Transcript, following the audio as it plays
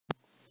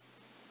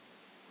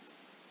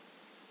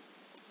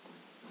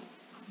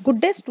Good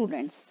day,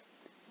 students.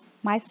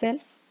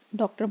 Myself,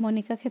 Dr.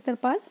 Monika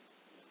Khetarpal.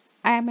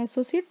 I am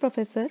Associate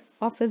Professor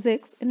of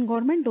Physics in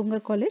Government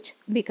Dungar College,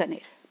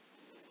 Bikaner.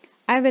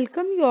 I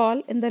welcome you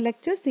all in the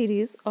lecture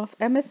series of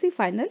MSc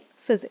Final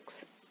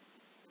Physics.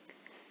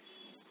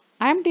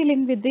 I am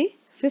dealing with the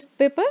fifth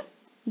paper,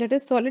 that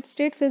is Solid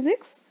State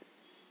Physics.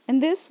 In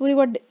this, we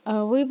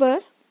were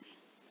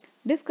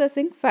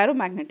discussing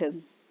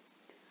ferromagnetism.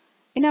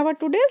 In our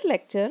today's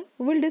lecture,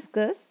 we will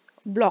discuss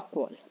Bloch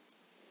wall.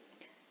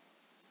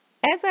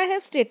 As I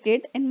have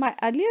stated in my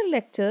earlier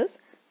lectures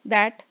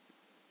that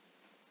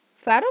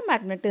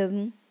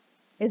ferromagnetism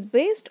is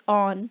based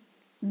on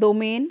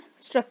domain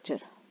structure.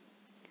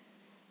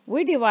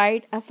 We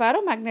divide a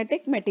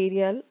ferromagnetic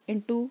material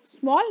into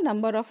small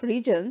number of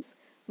regions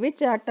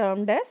which are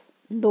termed as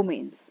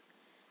domains,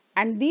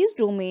 and these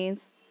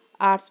domains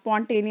are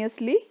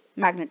spontaneously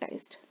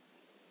magnetized.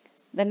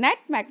 The net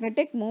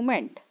magnetic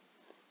moment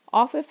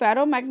of a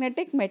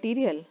ferromagnetic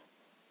material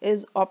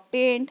is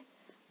obtained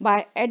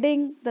by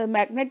adding the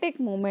magnetic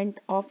moment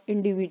of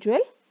individual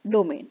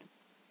domain.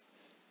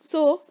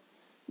 So,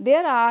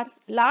 there are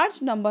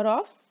large number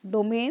of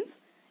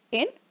domains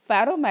in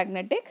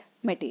ferromagnetic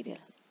material.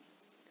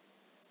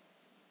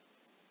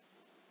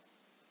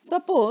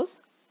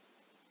 Suppose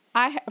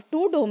I have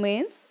two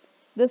domains.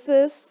 This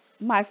is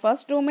my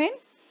first domain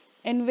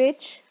in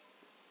which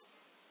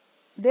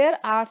there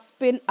are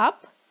spin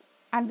up,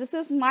 and this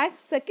is my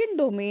second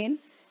domain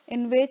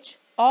in which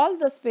all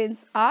the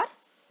spins are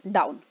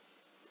down.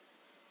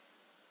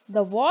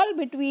 The wall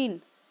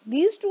between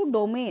these two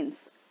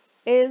domains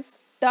is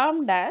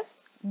termed as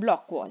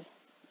Bloch wall.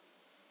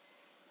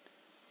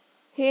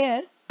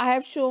 Here I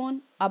have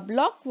shown a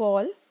Bloch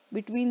wall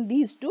between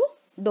these two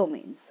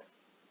domains.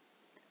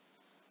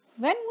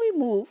 When we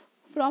move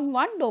from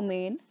one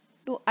domain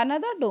to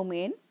another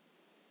domain,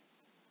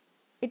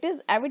 it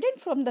is evident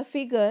from the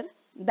figure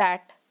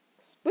that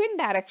spin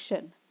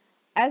direction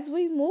as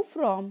we move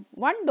from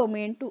one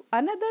domain to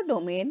another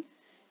domain,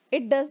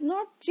 it does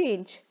not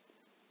change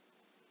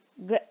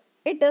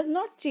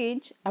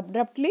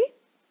abruptly,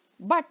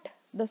 but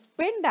the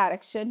spin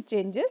direction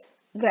changes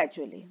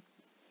gradually.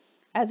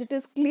 As it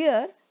is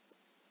clear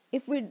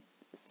if we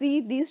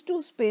see these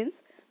two spins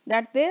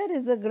that there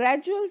is a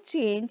gradual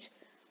change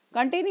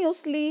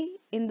continuously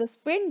in the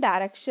spin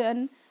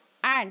direction,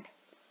 and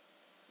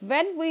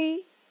when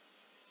we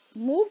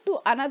move to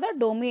another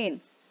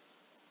domain,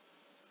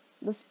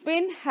 the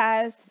spin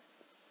has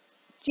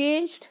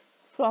changed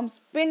from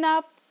spin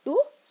up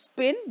to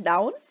spin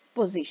down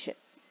position.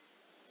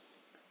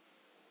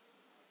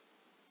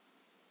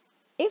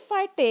 If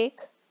I take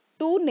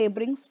two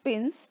neighboring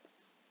spins,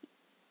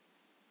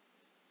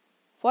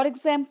 for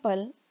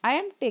example, I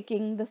am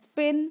taking the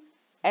spin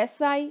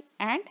Si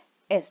and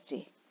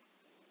Sj.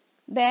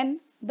 Then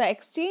the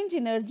exchange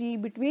energy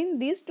between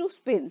these two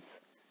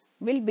spins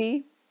will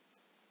be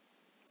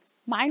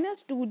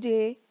minus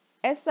 2j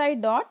Si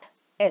dot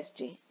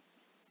Sj.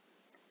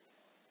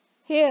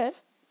 Here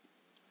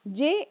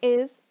J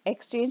is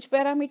exchange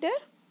parameter,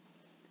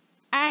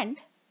 and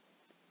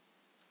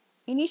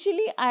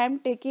initially I am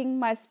taking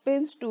my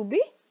spins to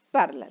be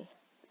parallel.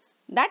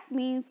 That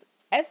means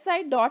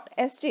Si dot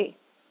Sj,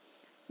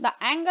 the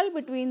angle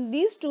between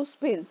these two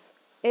spins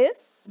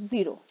is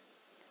 0.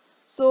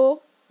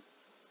 So,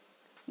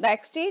 the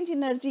exchange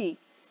energy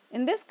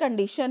in this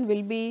condition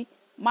will be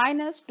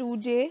minus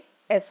 2j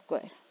s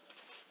square.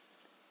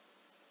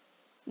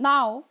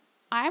 Now,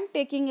 I am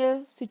taking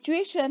a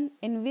situation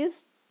in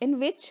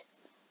which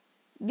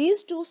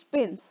these two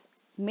spins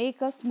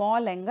make a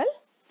small angle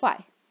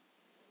phi.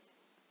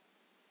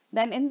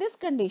 Then in this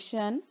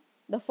condition,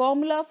 the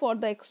formula for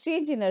the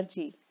exchange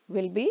energy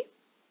will be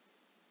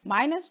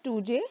minus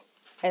 2j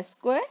s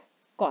square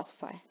cos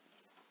phi,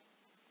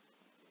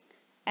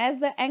 as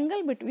the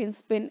angle between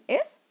spin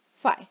is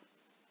phi.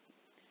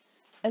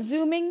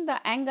 Assuming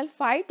the angle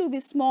phi to be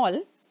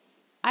small,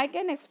 I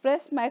can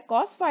express my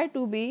cos phi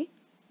to be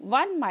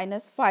 1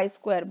 minus phi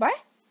square by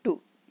 2.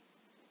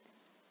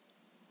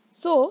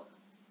 So,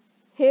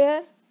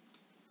 here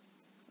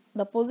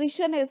the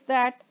position is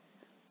that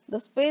the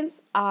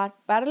spins are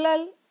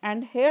parallel,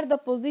 and here the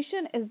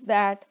position is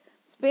that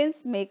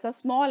spins make a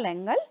small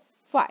angle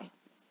phi.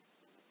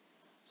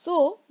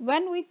 So,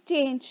 when we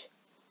change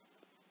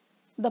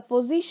the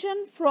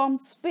position from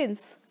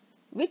spins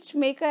which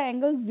make an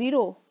angle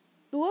 0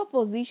 to a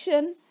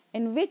position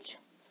in which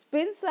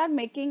spins are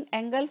making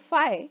angle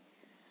phi,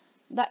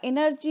 the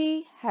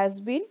energy has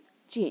been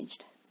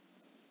changed.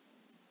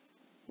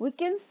 We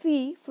can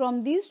see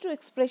from these two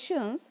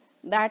expressions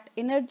that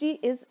energy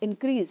is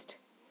increased,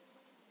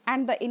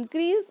 and the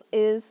increase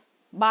is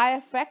by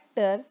a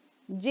factor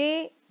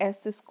j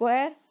s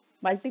square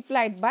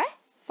multiplied by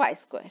phi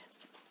square.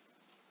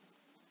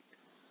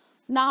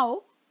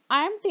 Now,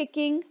 I am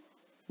taking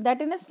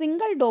that in a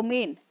single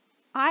domain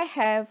I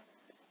have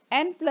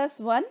n plus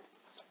 1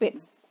 spin.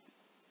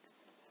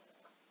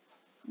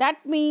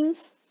 That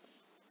means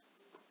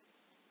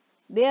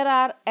there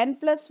are n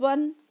plus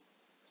 1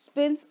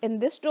 spins in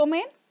this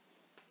domain,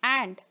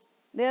 and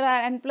there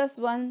are n plus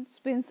 1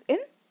 spins in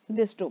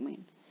this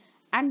domain,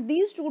 and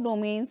these two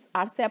domains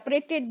are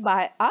separated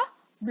by a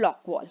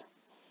Bloch wall.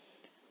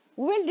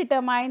 We will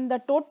determine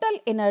the total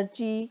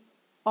energy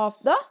of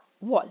the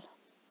wall.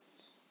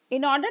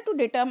 In order to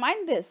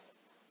determine this,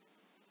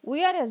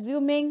 we are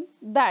assuming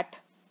that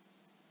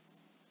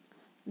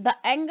the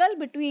angle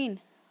between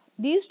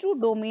these two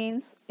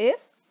domains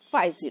is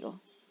phi 0.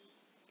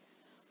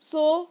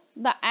 So,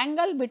 the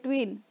angle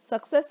between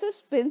successive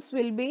spins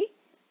will be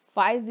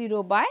phi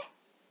 0 by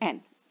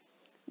n.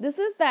 This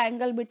is the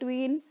angle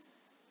between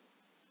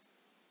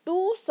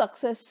two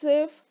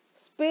successive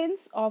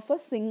spins of a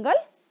single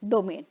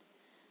domain,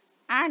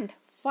 and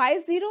phi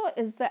 0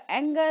 is the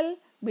angle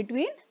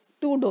between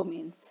two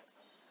domains.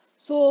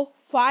 So,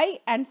 phi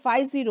and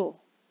phi 0,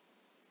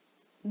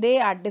 they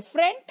are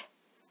different,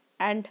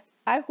 and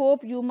I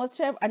hope you must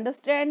have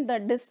understand the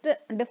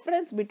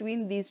difference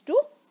between these two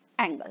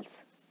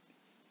angles.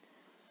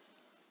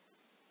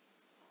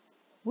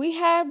 We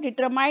have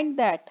determined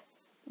that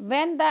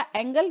when the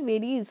angle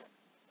varies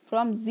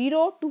from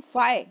 0 to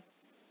phi,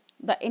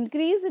 the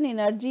increase in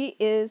energy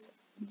is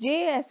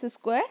Js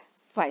square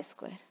phi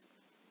square,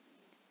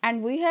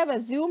 and we have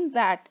assumed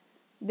that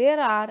there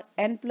are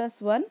n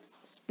plus 1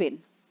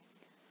 spin.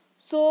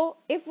 So,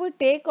 if we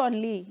take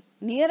only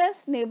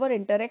nearest neighbor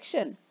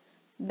interaction,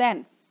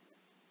 then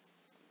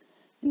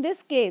in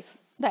this case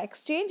the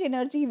exchange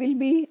energy will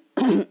be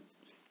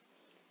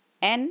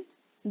n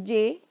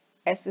j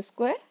s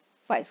square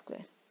phi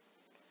square.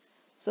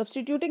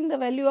 Substituting the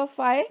value of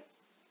phi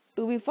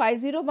to be phi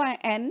 0 by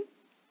n,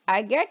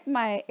 I get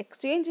my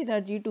exchange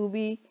energy to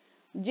be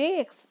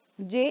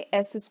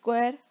js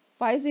square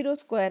phi 0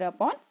 square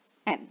upon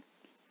n.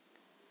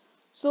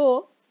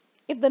 So,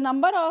 if the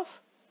number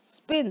of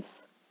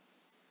spins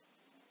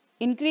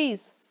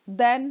increase,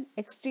 then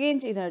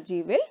exchange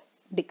energy will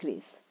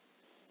decrease.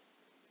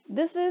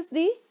 This is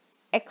the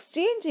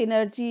exchange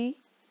energy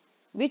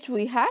which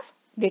we have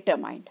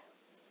determined.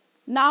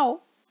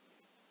 Now,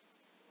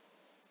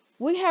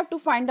 we have to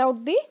find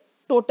out the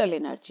total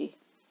energy.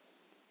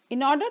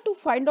 In order to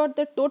find out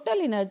the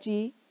total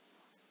energy,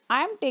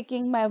 I am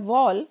taking my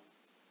wall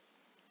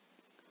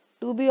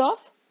to be of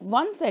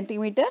 1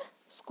 centimeter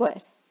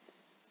square,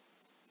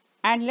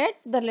 and let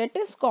the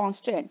lattice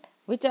constant,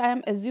 which I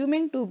am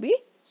assuming to be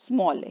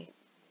small a.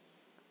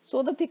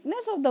 So, the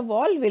thickness of the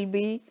wall will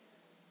be,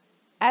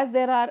 as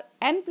there are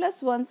n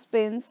plus 1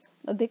 spins,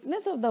 the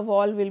thickness of the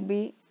wall will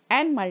be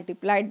n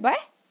multiplied by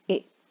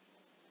a.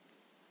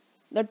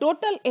 The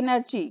total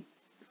energy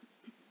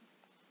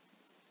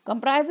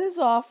comprises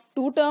of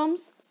two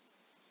terms,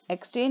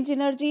 exchange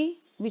energy,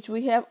 which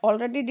we have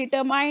already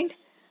determined,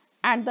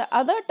 and the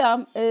other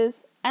term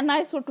is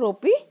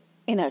anisotropy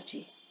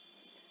energy.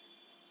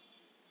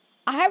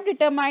 I have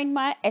determined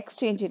my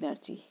exchange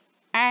energy,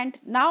 and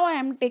now I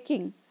am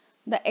taking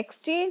the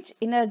exchange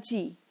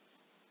energy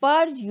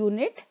per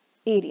unit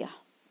area.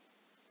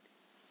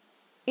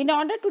 In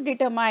order to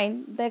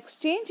determine the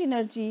exchange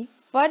energy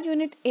per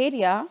unit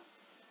area,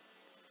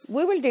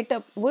 we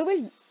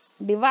will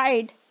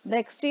divide the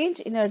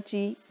exchange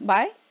energy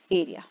by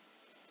area.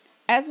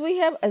 As we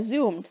have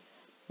assumed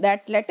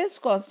that lattice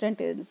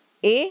constant is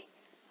A,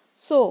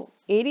 so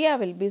area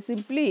will be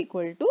simply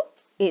equal to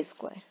A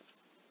square.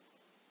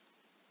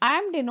 I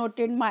am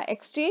denoting my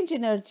exchange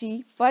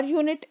energy per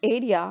unit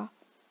area,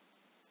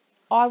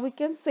 or we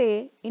can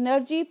say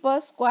energy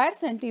per square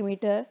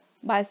centimeter,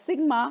 by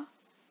sigma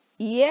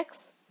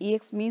Ex.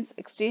 Ex means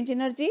exchange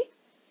energy.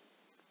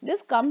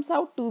 This comes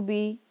out to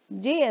be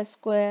Js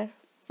square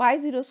phi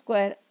 0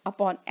 square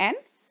upon n.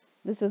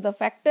 This is the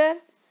factor,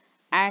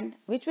 and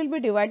which will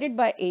be divided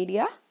by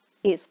area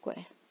A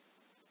square.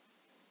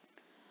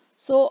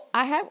 So,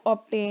 I have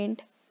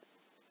obtained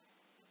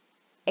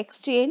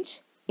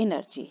exchange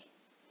energy.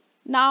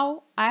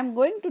 Now, I am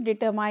going to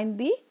determine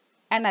the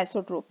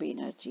anisotropy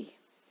energy.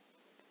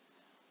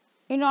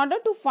 In order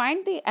to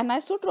find the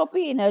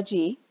anisotropy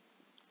energy,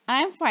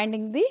 I am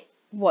finding the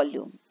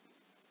volume.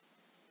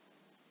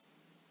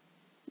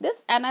 This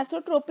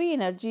anisotropy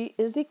energy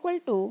is equal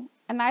to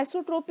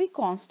anisotropy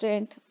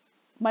constant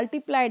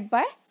multiplied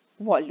by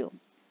volume,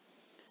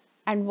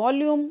 and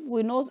volume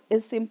we know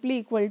is simply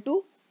equal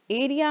to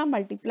area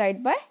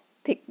multiplied by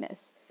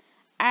thickness,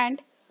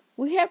 and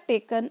we have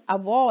taken a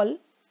wall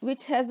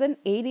which has an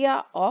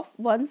area of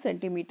 1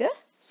 centimeter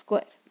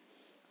square.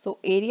 So,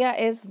 area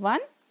is 1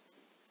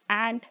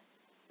 and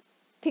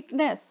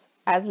thickness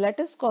as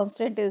lattice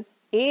constant is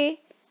A,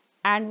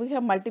 and we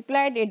have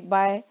multiplied it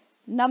by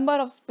number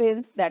of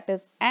spins, that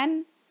is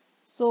n.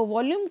 So,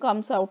 volume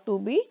comes out to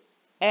be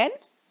Na.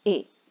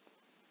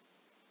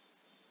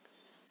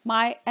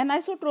 My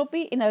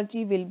anisotropy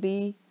energy will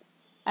be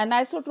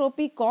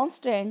anisotropy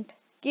constant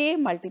K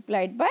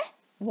multiplied by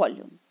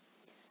volume.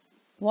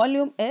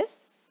 Volume is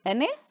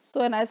Na,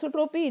 so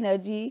anisotropy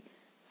energy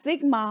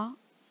sigma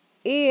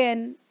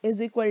An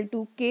is equal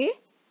to K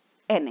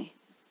Na.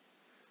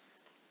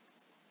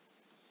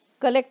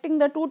 Collecting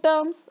the two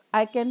terms,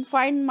 I can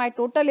find my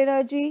total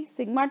energy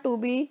sigma to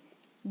be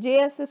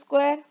Js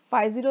square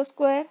phi 0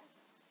 square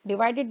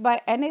divided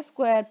by Na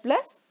square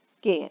plus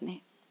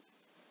Kna.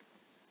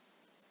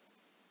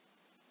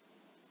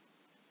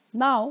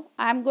 Now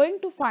I am going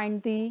to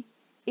find the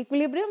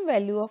equilibrium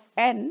value of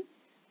N,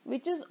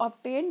 which is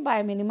obtained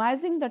by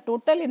minimizing the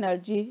total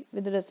energy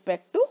with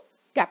respect to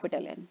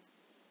capital N.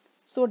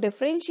 So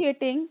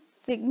differentiating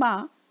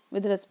sigma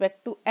with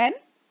respect to N,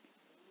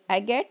 I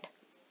get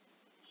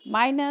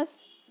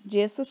minus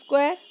Js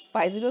square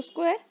phi 0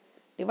 square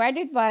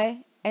divided by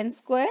N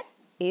square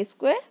A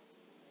square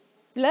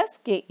plus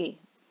Ka.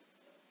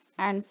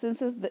 And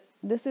since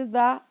this is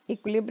the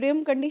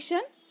equilibrium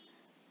condition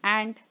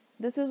and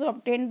this is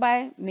obtained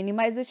by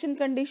minimization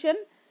condition,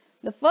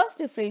 the first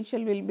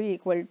differential will be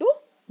equal to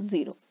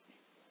 0.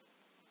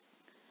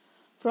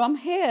 From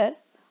here,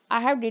 I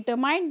have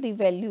determined the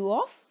value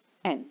of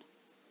N.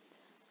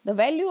 The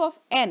value of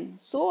N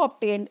so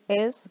obtained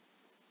is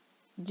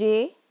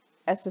J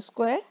S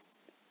square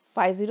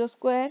phi 0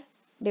 square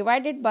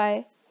divided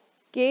by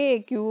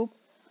Ka cube,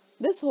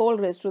 this whole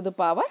raised to the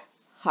power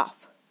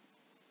half.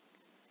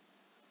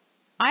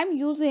 I am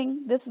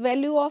using this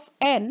value of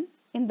N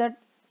in the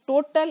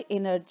total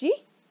energy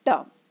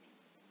term.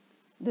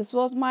 This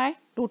was my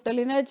total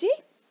energy.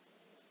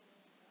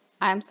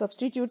 I am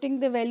substituting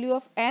the value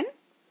of N.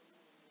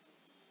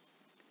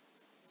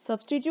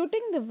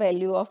 Substituting the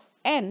value of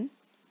N,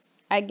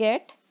 I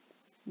get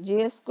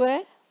J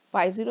square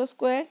phi 0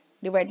 square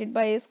divided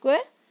by A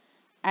square,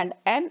 and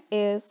N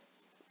is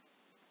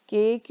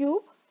Ka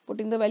cube,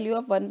 putting the value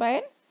of 1 by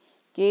N,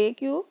 Ka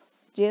cube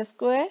J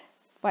square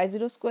phi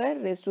 0 square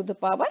raised to the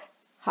power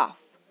half,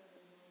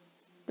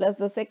 plus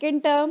the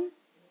second term,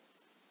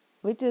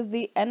 which is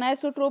the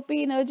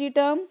anisotropy energy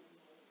term,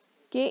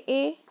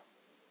 Ka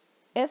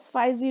S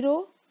phi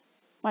 0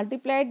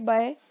 multiplied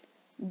by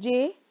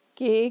J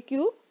Ka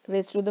cube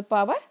raised to the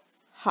power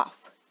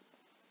half.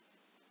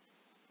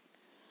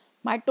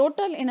 My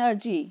total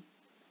energy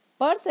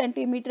per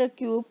centimeter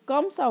cube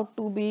comes out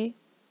to be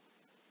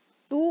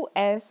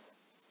 2S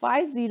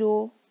phi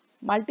 0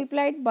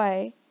 multiplied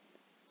by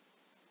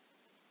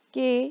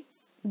Kj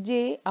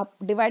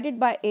divided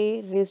by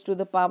A raised to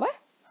the power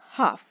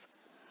half.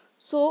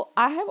 So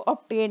I have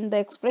obtained the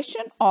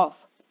expression of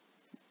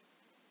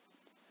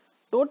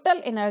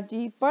total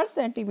energy per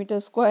centimeter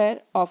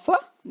square of a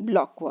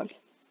Bloch wall.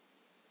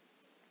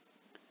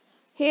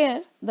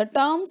 Here the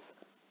terms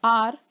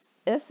are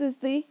S is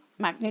the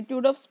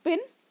magnitude of spin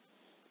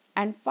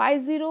and phi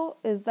 0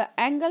 is the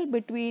angle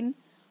between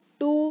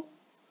two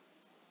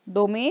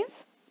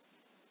domains.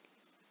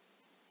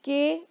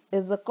 K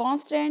is a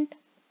constant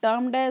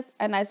termed as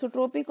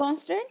anisotropy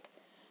constant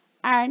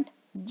and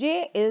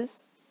J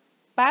is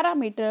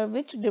parameter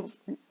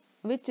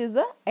which is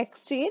a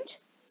exchange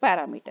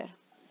parameter,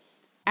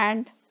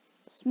 and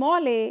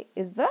small a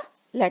is the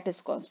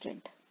lattice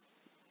constant.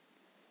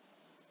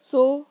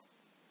 So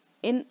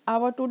in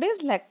our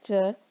today's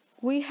lecture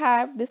we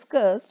have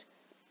discussed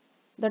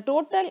the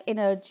total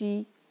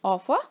energy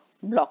of a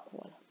Bloch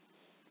wall,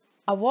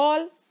 a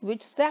wall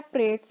which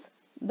separates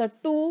the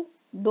two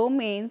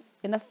domains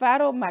in a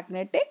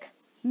ferromagnetic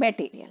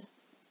material.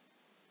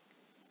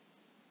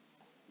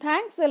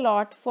 Thanks a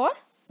lot for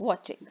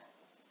watching.